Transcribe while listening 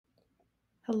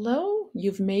Hello,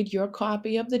 you've made your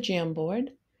copy of the Jamboard.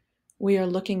 We are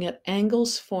looking at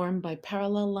angles formed by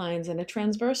parallel lines in a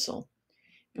transversal,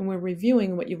 and we're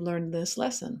reviewing what you've learned in this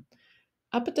lesson.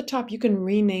 Up at the top, you can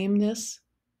rename this.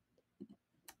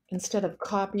 Instead of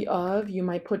copy of, you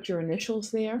might put your initials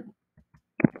there.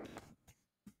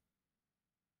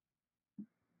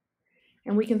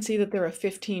 And we can see that there are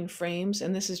 15 frames,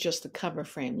 and this is just the cover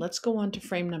frame. Let's go on to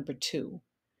frame number 2.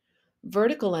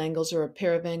 Vertical angles are a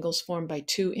pair of angles formed by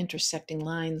two intersecting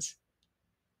lines.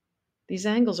 These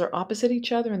angles are opposite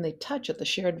each other and they touch at the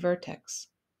shared vertex.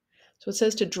 So it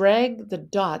says to drag the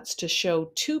dots to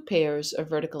show two pairs of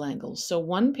vertical angles. So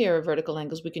one pair of vertical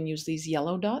angles, we can use these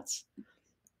yellow dots.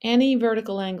 Any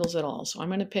vertical angles at all. So I'm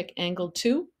going to pick angle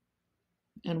 2,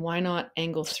 and why not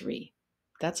angle 3?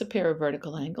 That's a pair of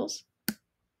vertical angles.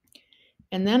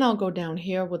 And then I'll go down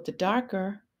here with the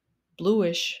darker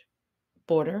bluish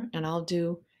border, and I'll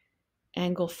do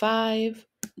angle 5.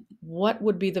 What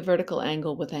would be the vertical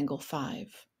angle with angle 5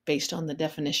 based on the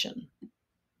definition?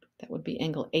 That would be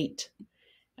angle 8.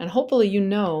 And hopefully you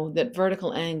know that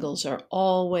vertical angles are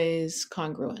always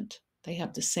congruent. They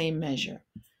have the same measure.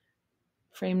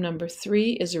 Frame number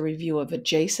 3 is a review of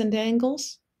adjacent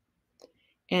angles.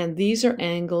 And these are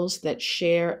angles that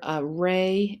share a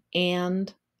ray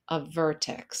and a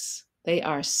vertex. They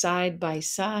are side by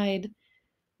side.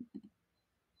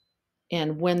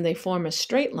 And when they form a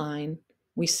straight line,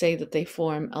 we say that they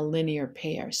form a linear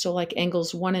pair. So like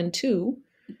angles 1 and 2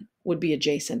 would be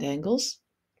adjacent angles.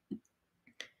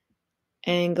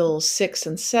 Angles 6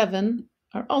 and 7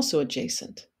 are also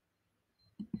adjacent.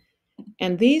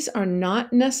 And these are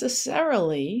not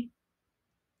necessarily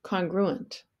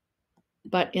congruent.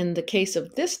 But in the case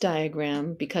of this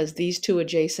diagram, because these two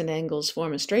adjacent angles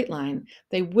form a straight line,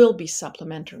 they will be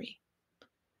supplementary.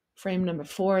 Frame number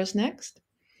 4 is next.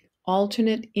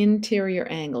 Alternate interior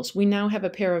angles. We now have a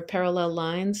pair of parallel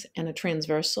lines and a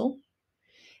transversal.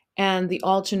 And the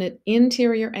alternate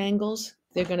interior angles,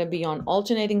 they're going to be on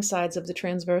alternating sides of the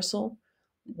transversal.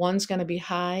 One's going to be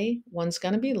high, one's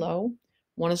going to be low.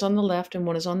 One is on the left and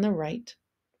one is on the right.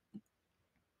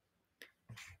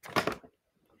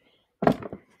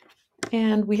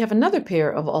 And we have another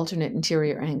pair of alternate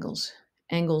interior angles,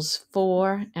 angles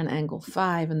 4 and angle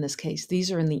 5 in this case.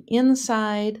 These are in the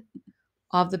inside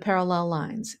of the parallel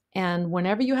lines. And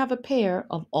whenever you have a pair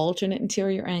of alternate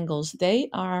interior angles, they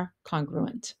are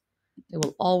congruent. They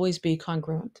will always be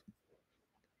congruent.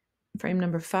 Frame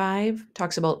number 5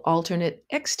 talks about alternate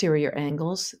exterior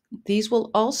angles. These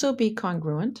will also be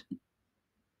congruent.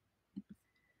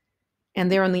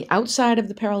 And they're on the outside of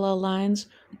the parallel lines.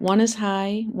 One is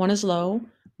high, one is low,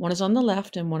 one is on the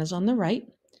left, and one is on the right.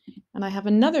 And I have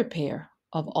another pair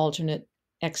of alternate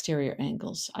exterior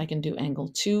angles. I can do angle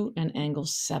 2 and angle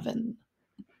 7.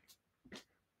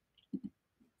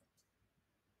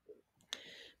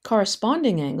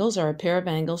 Corresponding angles are a pair of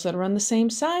angles that are on the same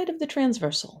side of the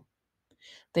transversal.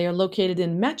 They are located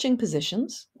in matching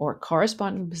positions or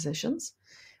corresponding positions.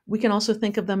 We can also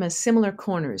think of them as similar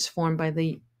corners formed by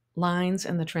the lines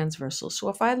and the transversals. So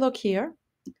if I look here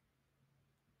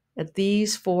at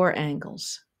these 4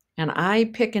 angles and I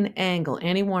pick an angle,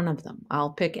 any one of them, I'll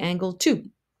pick angle 2.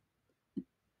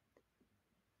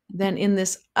 Then in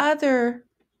this other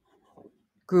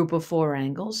group of 4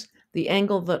 angles, the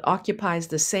angle that occupies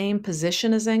the same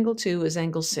position as angle 2 is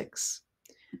angle 6.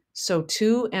 So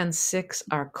 2 and 6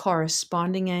 are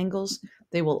corresponding angles.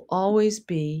 They will always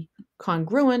be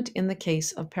congruent in the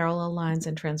case of parallel lines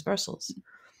and transversals.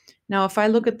 Now, if I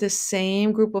look at this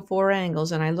same group of 4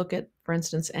 angles and I look at, for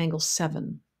instance, angle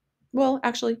 7. Well,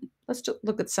 actually, let's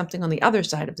look at something on the other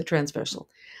side of the transversal.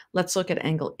 Let's look at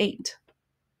angle 8.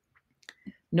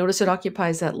 Notice it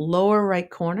occupies that lower right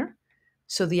corner.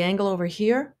 So the angle over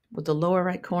here with the lower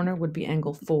right corner would be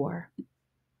angle 4.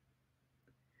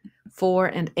 4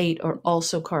 and 8 are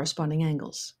also corresponding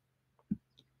angles.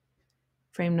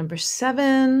 Frame number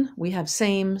 7, we have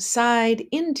same side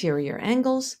interior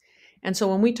angles. And so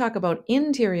when we talk about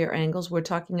interior angles, we're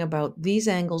talking about these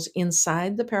angles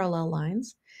inside the parallel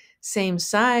lines. Same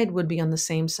side would be on the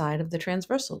same side of the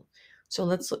transversal. So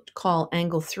let's call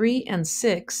angle 3 and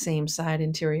 6 same side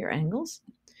interior angles.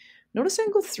 Notice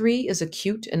angle 3 is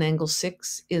acute and angle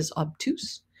 6 is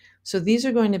obtuse. So these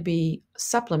are going to be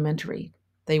supplementary.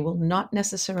 They will not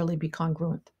necessarily be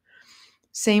congruent.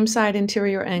 Same side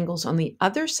interior angles on the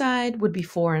other side would be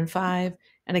 4 and 5,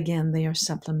 and again, they are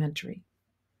supplementary.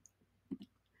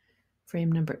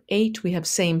 Frame number 8, we have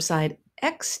same side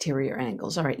exterior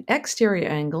angles. All right, exterior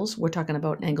angles, we're talking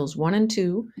about angles 1 and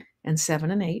 2 and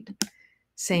 7 and 8.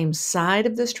 Same side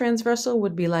of this transversal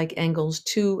would be like angles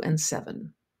 2 and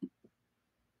 7.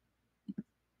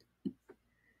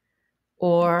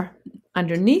 Or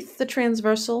underneath the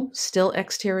transversal, still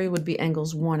exterior, would be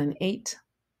angles 1 and 8.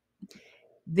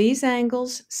 These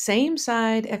angles, same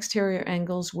side exterior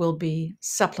angles, will be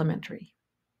supplementary.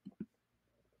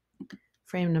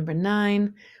 Frame number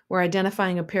 9, we're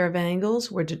identifying a pair of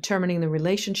angles. We're determining the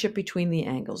relationship between the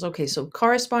angles. Okay, so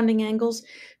corresponding angles,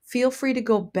 feel free to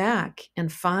go back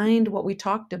and find what we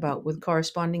talked about with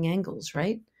corresponding angles,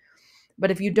 right? But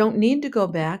if you don't need to go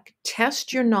back,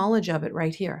 test your knowledge of it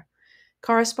right here.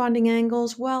 Corresponding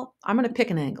angles, well, I'm going to pick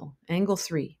an angle, angle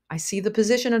 3. I see the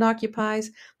position it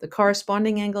occupies. The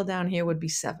corresponding angle down here would be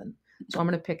 7. So I'm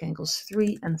going to pick angles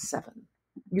 3 and 7.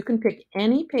 You can pick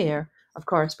any pair of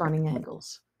corresponding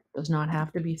angles. Does not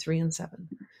have to be 3 and 7.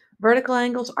 Vertical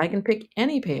angles, I can pick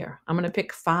any pair. I'm going to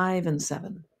pick 5 and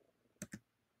 7.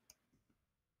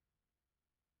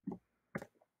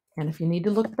 And if you need to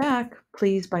look back,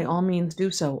 please, by all means, do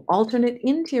so. Alternate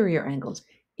interior angles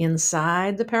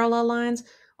inside the parallel lines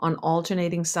on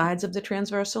alternating sides of the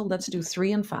transversal. Let's do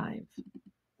 3 and 5.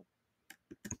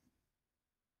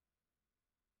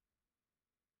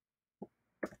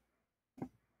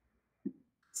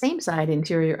 Same side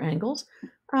interior angles.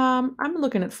 I'm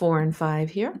looking at 4 and 5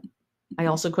 here. I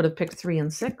also could have picked 3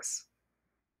 and 6.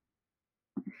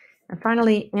 And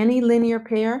finally, any linear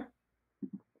pair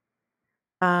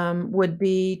would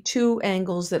be 2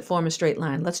 angles that form a straight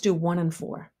line. Let's do 1 and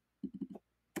 4.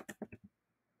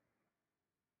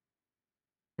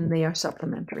 And they are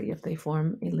supplementary if they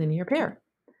form a linear pair.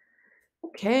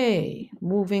 Okay,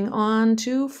 moving on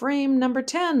to frame number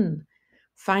 10,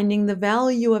 finding the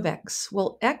value of x.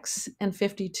 Well, x and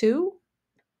 52,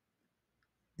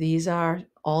 these are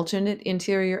alternate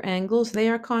interior angles. They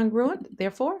are congruent.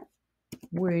 Therefore,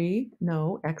 we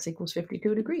know x equals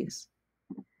 52 degrees.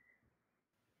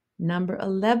 Number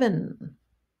 11,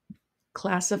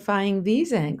 classifying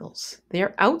these angles.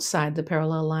 They're outside the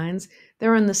parallel lines.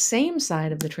 They're on the same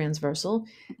side of the transversal.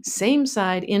 Same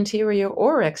side interior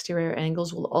or exterior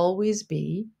angles will always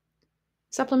be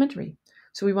supplementary.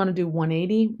 So we want to do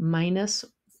 180 minus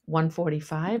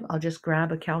 145. I'll just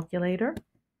grab a calculator.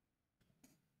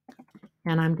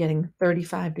 And I'm getting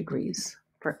 35 degrees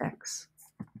for x.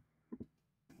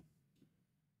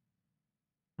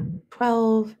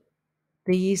 12.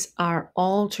 These are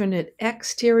alternate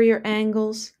exterior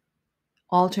angles.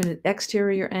 Alternate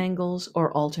exterior angles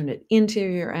or alternate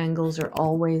interior angles are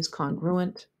always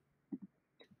congruent.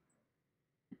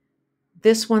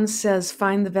 This one says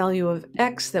find the value of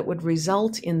x that would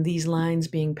result in these lines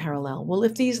being parallel. Well,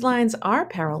 if these lines are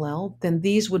parallel, then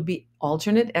these would be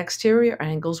alternate exterior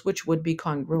angles, which would be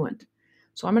congruent.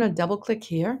 So I'm going to double click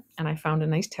here, and I found a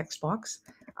nice text box.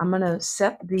 I'm going to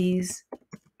set these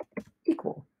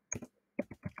equal.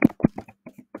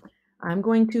 I'm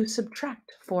going to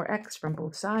subtract 4x from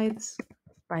both sides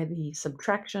by the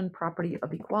subtraction property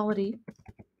of equality.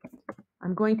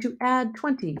 I'm going to add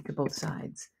 20 to both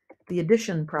sides. The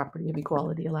addition property of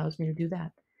equality allows me to do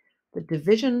that. The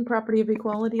division property of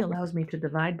equality allows me to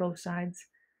divide both sides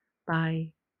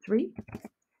by 3,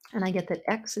 and I get that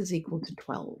x is equal to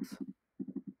 12.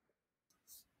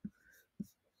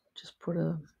 Just put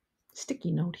a sticky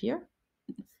note here.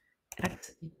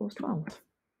 X equals 12.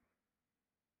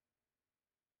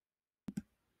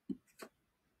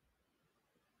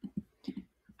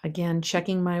 Again,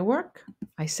 checking my work,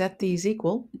 I set these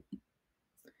equal.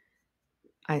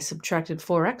 I subtracted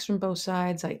 4x from both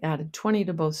sides, I added 20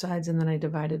 to both sides, and then I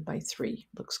divided by 3.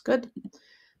 Looks good.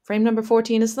 Frame number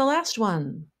 14 is the last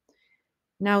one.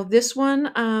 Now this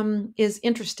one is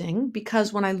interesting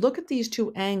because when I look at these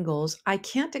two angles, I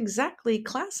can't exactly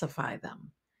classify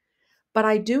them. But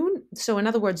I do, so in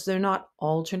other words, they're not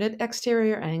alternate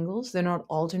exterior angles, they're not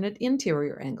alternate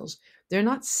interior angles, they're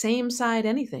not same side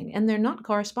anything, and they're not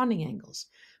corresponding angles.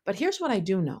 But here's what I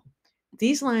do know.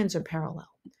 These lines are parallel.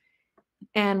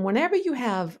 And whenever you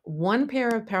have one pair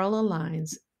of parallel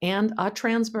lines and a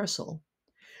transversal,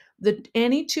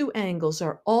 any two angles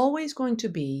are always going to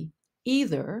be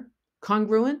either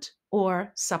congruent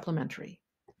or supplementary.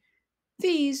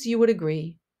 These, you would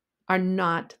agree, are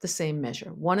not the same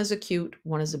measure. One is acute,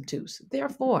 one is obtuse.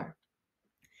 Therefore,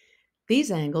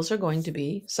 these angles are going to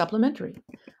be supplementary.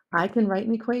 I can write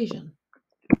an equation,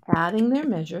 adding their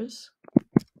measures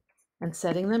and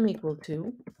setting them equal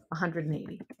to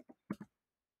 180.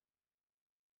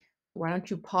 Why don't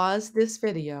you pause this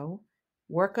video,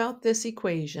 work out this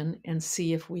equation, and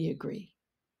see if we agree.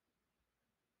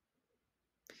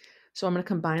 So I'm going to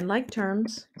combine like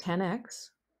terms. 10x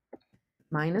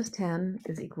minus 10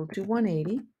 is equal to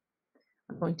 180.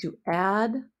 I'm going to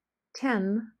add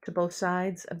 10 to both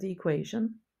sides of the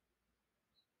equation.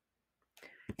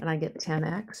 and I get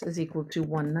 10x is equal to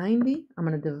 190. I'm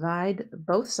going to divide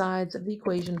both sides of the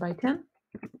equation by 10,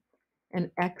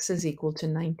 and x is equal to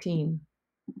 19.